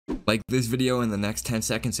Like this video in the next 10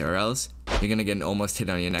 seconds or else you're gonna get an almost hit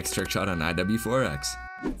on your next trick shot on IW4X.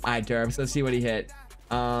 Alright, Derps, let's see what he hit.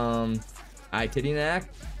 Alright, titty knack.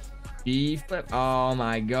 G flip. Oh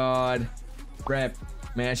my god. Rip.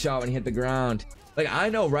 Man shot when he hit the ground. Like, I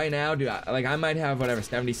know right now, dude, I might have whatever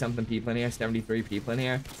 70 something people in here, 73 people in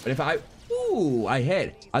here. But if I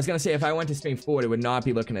hit. I was gonna say if I went to stream forward, it would not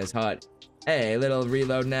be looking as hot. Hey, little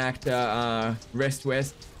reload knack to wrist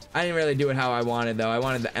twist. I didn't really do it how I wanted though. I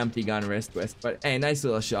wanted the empty gun wrist twist, but hey, nice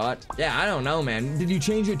little shot. Yeah, I don't know, man. Did you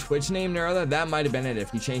change your Twitch name, Nerla? That might have been it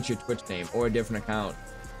if you changed your Twitch name or a different account.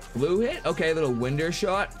 Blue hit. Okay, little winder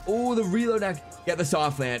shot. Oh, the reload knack. Get the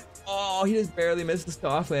soft land. Oh, he just barely missed the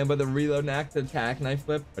soft land, but the reload knack to attack knife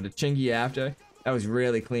flip or the chingy after. That was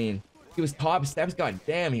really clean. He was top steps. God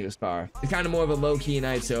damn, he was far. It's kind of more of a low-key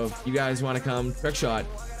night, so if you guys want to come trick shot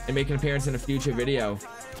and make an appearance in a future video.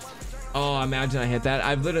 Oh, imagine I hit that.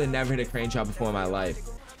 I've literally never hit a crane shot before in my life.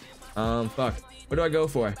 Fuck. What do I go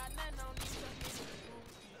for?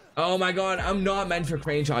 Oh my god, I'm not meant for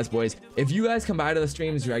crane shots, boys. If you guys come by to the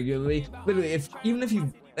streams regularly, literally, if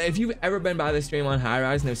you've ever been by the stream on high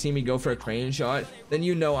rise and have seen me go for a crane shot, then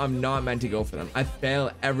you know I'm not meant to go for them. I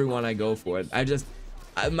fail every one I go for.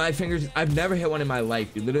 My fingers, I've never hit one in my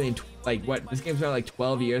life, dude. Literally, like, what, this game's been like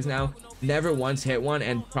 12 years now. Never once hit one,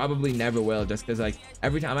 and probably never will, just because, like,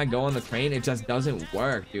 every time I go on the crane, it just doesn't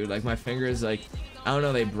work, dude. Like, my fingers, like, I don't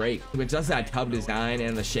know, they break. With just that tub design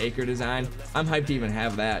and the shaker design, I'm hyped to even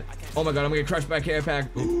have that. Oh my god, I'm gonna get crushed by a care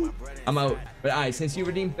pack. I'm out. But alright, since you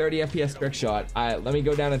redeemed 30 FPS trick shot, let me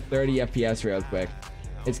go down to 30 FPS real quick.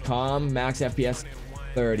 It's calm, max FPS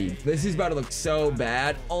 30. This is about to look so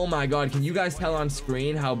bad. Oh my god, can you guys tell on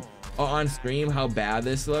screen on stream how bad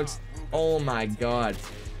this looks? Oh my god.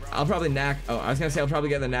 I'll probably knack. Oh, I was gonna say I'll probably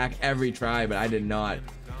get the knack every try, but I did not.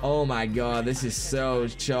 Oh my god, this is so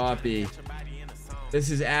choppy. This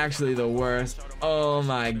is actually the worst. Oh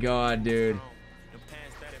my god, dude.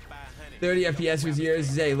 30 FPS was yours.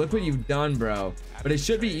 Zay, look what you've done, bro. But it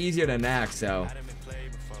should be easier to knack, so.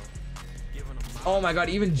 Oh my god,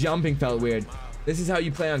 even jumping felt weird. This is how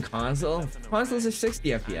you play on console? Consoles are 60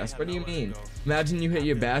 FPS. What do you mean? Imagine you hit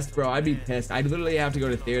your best, bro. I'd be pissed. I'd literally have to go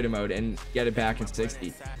to theater mode and get it back in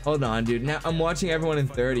 60. Hold on, dude. Now I'm watching everyone in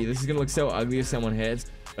 30. This is gonna look so ugly if someone hits.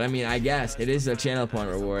 But I mean, I guess it is a channel point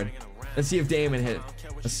reward. Let's see if Damon hit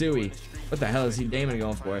a Sui. What the hell is Damon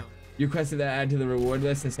going for? You requested that add to the reward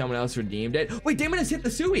list and someone else redeemed it. Wait, Damon has hit the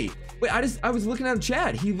Sui. Wait, I was looking at the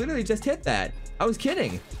chat. He literally just hit that. I was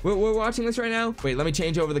kidding. We're watching this right now. Wait, let me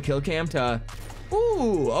change over the kill cam to.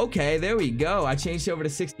 Ooh, okay, there we go. I changed over to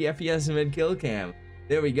 60 FPS mid kill cam.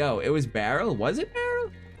 There we go. It was barrel. Was it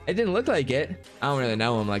barrel? It didn't look like it. I don't really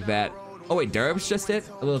know him like that. Oh wait, Derbs just hit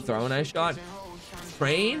a little throw knife shot.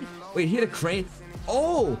 Crane? Wait, he hit a crane.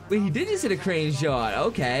 Oh, wait, he did just hit a crane shot.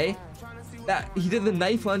 Okay. He did the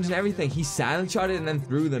knife lunge and everything. He silent shot it and then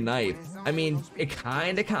threw the knife. I mean, it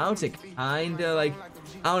kind of counts. It kind of like,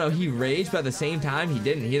 I don't know. He raged, but at the same time, he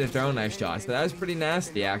didn't. He hit a throw knife shot. So that was pretty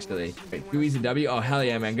nasty, actually. Wait, Gooey's a W? Oh, hell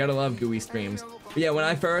yeah, man. Gotta love Gooey streams. But yeah, when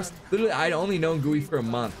I first, literally, I'd only known Gooey for a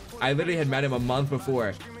month. I literally had met him a month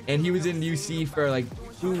before. And he was in UC for like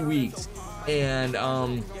 2 weeks. And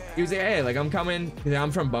he was like, hey, like, I'm coming, because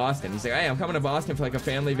I'm from Boston. He's like, hey, I'm coming to Boston for like a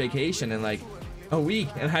family vacation in like a week.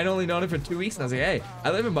 And I'd only known him for 2 weeks. And I was like, hey,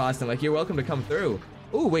 I live in Boston. Like, you're welcome to come through.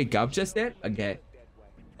 Oh, wait, Gup just hit? Okay.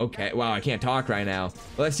 Okay, wow, I can't talk right now.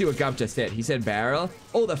 But let's see what Gup just hit. He said barrel.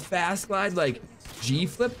 Oh, the fast glide, like,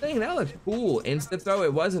 G-flip thing? That looks cool. Insta throw,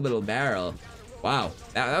 it was a little barrel. Wow,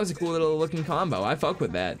 that was a cool little looking combo. I fuck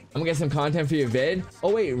with that. I'm gonna get some content for your vid.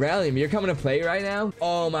 Oh wait, Rallium, you're coming to play right now?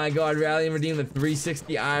 Oh my god, Rallium redeemed the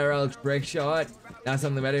 360 IRL trick shot. That's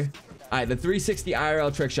something better. Alright, the 360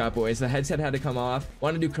 IRL trick shot, boys. The headset had to come off.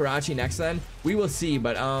 Want to do Karachi next then? We will see,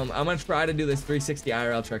 but I'm gonna try to do this 360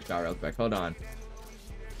 IRL trick shot real quick. Hold on.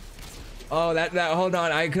 Oh, hold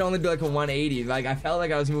on. I could only do like a 180. Like, I felt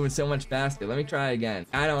like I was moving so much faster. Let me try again.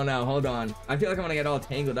 I don't know. Hold on. I feel like I'm gonna get all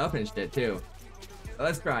tangled up and shit too.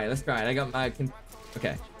 Let's try it. I got my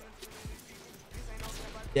okay.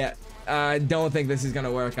 Yeah, I don't think this is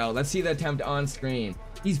gonna work out. Let's see the attempt on screen.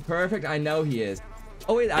 He's perfect. I know he is.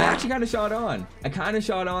 Oh wait, I actually kind of shot on. I kind of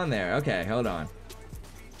shot on there. Okay, hold on.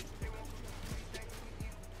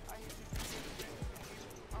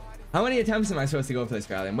 How many attempts am I supposed to go for this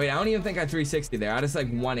rally? Wait, I don't even think I 360 there. I just like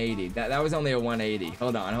 180. That was only a 180.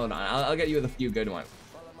 Hold on. I'll get you with a few good ones.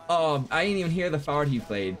 Oh, I didn't even hear the fart he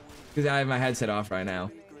played because I have my headset off right now.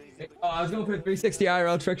 Oh, I was going for a 360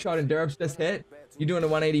 IRL trick shot and Derps just hit. You doing a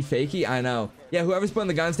 180 fakie? I know. Yeah, whoever's putting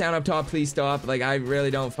the guns down up top, please stop. Like, I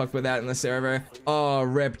really don't fuck with that in the server. Oh,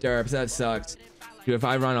 rip Derps. That sucks. Dude, if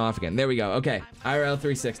I run off again. There we go. Okay. IRL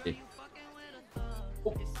 360.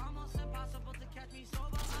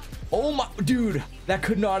 Oh my, dude, that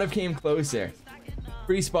could not have came closer.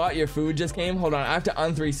 Free spot, your food just came. Hold on, I have to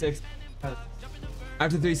un-360. I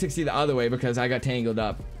have to 360 the other way because I got tangled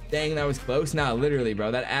up. Dang, that was close. Nah, literally, bro,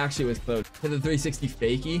 that actually was close. To the 360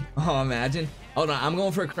 fakie. Oh, imagine. Hold on, I'm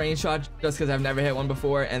going for a crane shot just because I've never hit one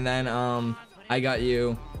before. And then, I got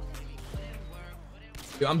you.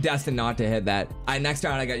 Dude, I'm destined not to hit that. All right, next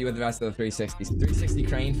round I got you with the rest of the 360s. 360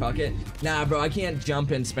 crane, fuck it. Nah, bro, I can't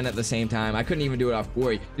jump and spin at the same time. I couldn't even do it off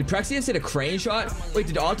quarry. Did Prexius hit a crane shot? Wait,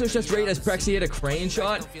 did Altos just rate as Prexi hit a crane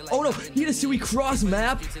shot? Oh no, he hit a Sui cross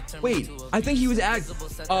map. Wait, I think he was at.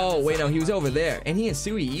 Oh wait, no, he was over there, and he ain't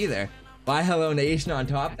Sui either. Bye, Hello Nation on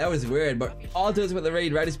top. That was weird, but Altos with the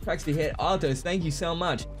raid right as Prexi hit. Altos, thank you so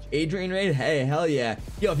much. Adrian raid, hey, hell yeah.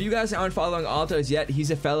 Yo, if you guys aren't following Altos yet,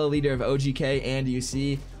 he's a fellow leader of OGK and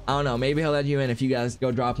UC. I don't know, maybe he'll let you in if you guys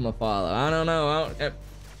go drop him a follow. I don't know.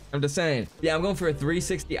 I'm just saying. Yeah, I'm going for a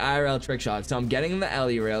 360 IRL trick shot. So I'm getting the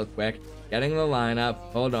Ellie real quick, getting the lineup.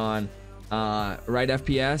 Hold on. Right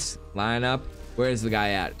FPS, lineup. Where is the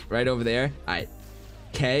guy at? Right over there. All right.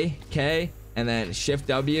 K, and then Shift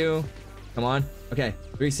W. Come on. Okay,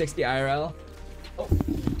 360 IRL.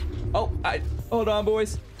 Oh, hold on,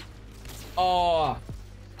 boys. Oh,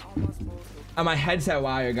 my headset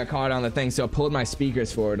wire got caught on the thing, so it pulled my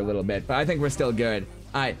speakers forward a little bit, but I think we're still good.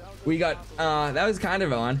 All right, we got that was kind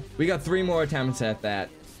of on. We got 3 more attempts at that.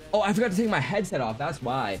 Oh, I forgot to take my headset off. That's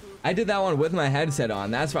why I did that one with my headset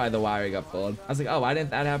on. That's why the wire got pulled. I was like, oh, why didn't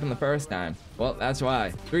that happen the first time? Well, that's why.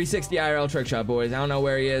 360 IRL trick shot, boys. I don't know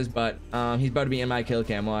where he is, but he's about to be in my kill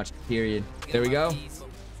cam. Watch. Period. There we go.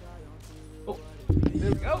 Oh,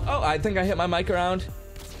 there we go. Oh, I think I hit my mic around.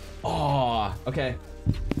 Oh, okay.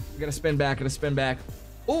 Gotta spin back.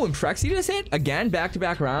 Oh, and Prexi just hit again.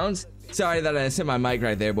 Back-to-back rounds. Sorry that I just hit my mic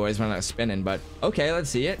right there, boys, when I was spinning, but okay, let's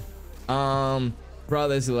see it. Bro,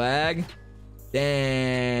 this lag.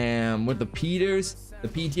 Damn, with the Peters, the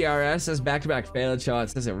PTRS, that's back-to-back failed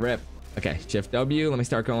shots. That's a rip. Okay, Shift W. Let me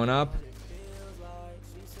start going up.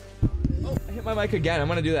 Oh, I hit my mic again. I'm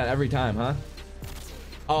gonna do that every time, huh?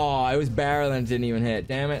 Oh, I was barreling, didn't even hit.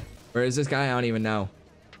 Damn it. Where is this guy? I don't even know.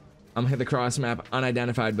 I'm gonna hit the cross map,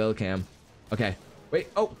 unidentified build cam. Okay, wait.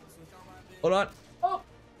 Oh, hold on. Oh,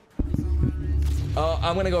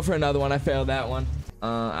 I'm gonna go for another one. I failed that one.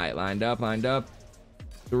 All right, lined up.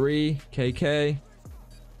 3 KK.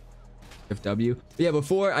 FW. Yeah,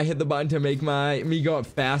 before I hit the button to make me go up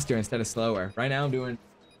faster instead of slower. Right now I'm doing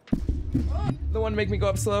the one to make me go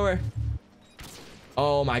up slower.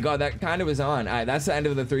 Oh my god, that kind of was on. All right, that's the end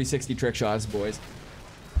of the 360 trick shots, boys.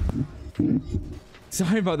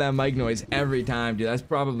 Sorry about that mic noise every time, dude. That's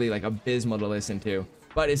probably like abysmal to listen to.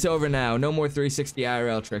 But it's over now. No more 360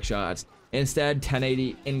 IRL trick shots. Instead,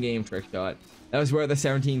 1080 in-game trick shot. That was worth the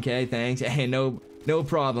 17K. Thanks. Hey, no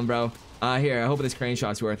problem, bro. Here, I hope this crane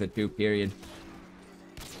shot's worth it too. Period.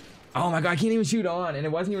 Oh my god, I can't even shoot on, and it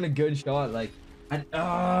wasn't even a good shot. Like,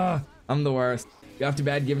 I'm the worst. You have to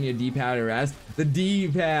bad giving you a D-pad to rest. The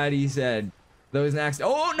D-pad, he said. Those next.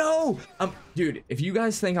 Oh no! Dude, if you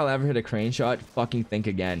guys think I'll ever hit a crane shot, fucking think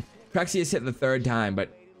again. Prexius hit the 3rd time,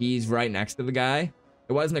 but he's right next to the guy.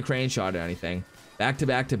 It wasn't a crane shot or anything. Back to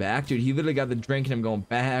back to back, dude. He literally got the drink in him going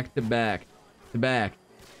back to back to back,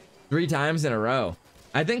 3 times in a row.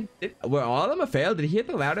 I think were all of them a fail. Did he hit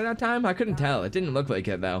the ladder that time? I couldn't tell. It didn't look like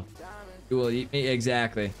it though. It will eat me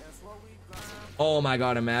exactly. Oh my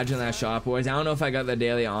god, imagine that shot, boys. I don't know if I got the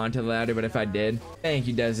daily onto the ladder, but if I did, thank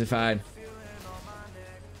you, Desified.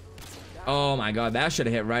 Oh my god, that should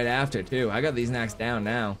have hit right after too. I got these knocks down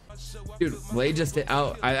now. Dude, Blade just hit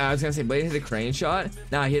out. I was gonna say Blade hit a crane shot.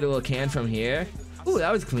 Now I hit a little can from here. Ooh,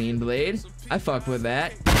 that was clean, Blade. I fucked with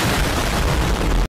that.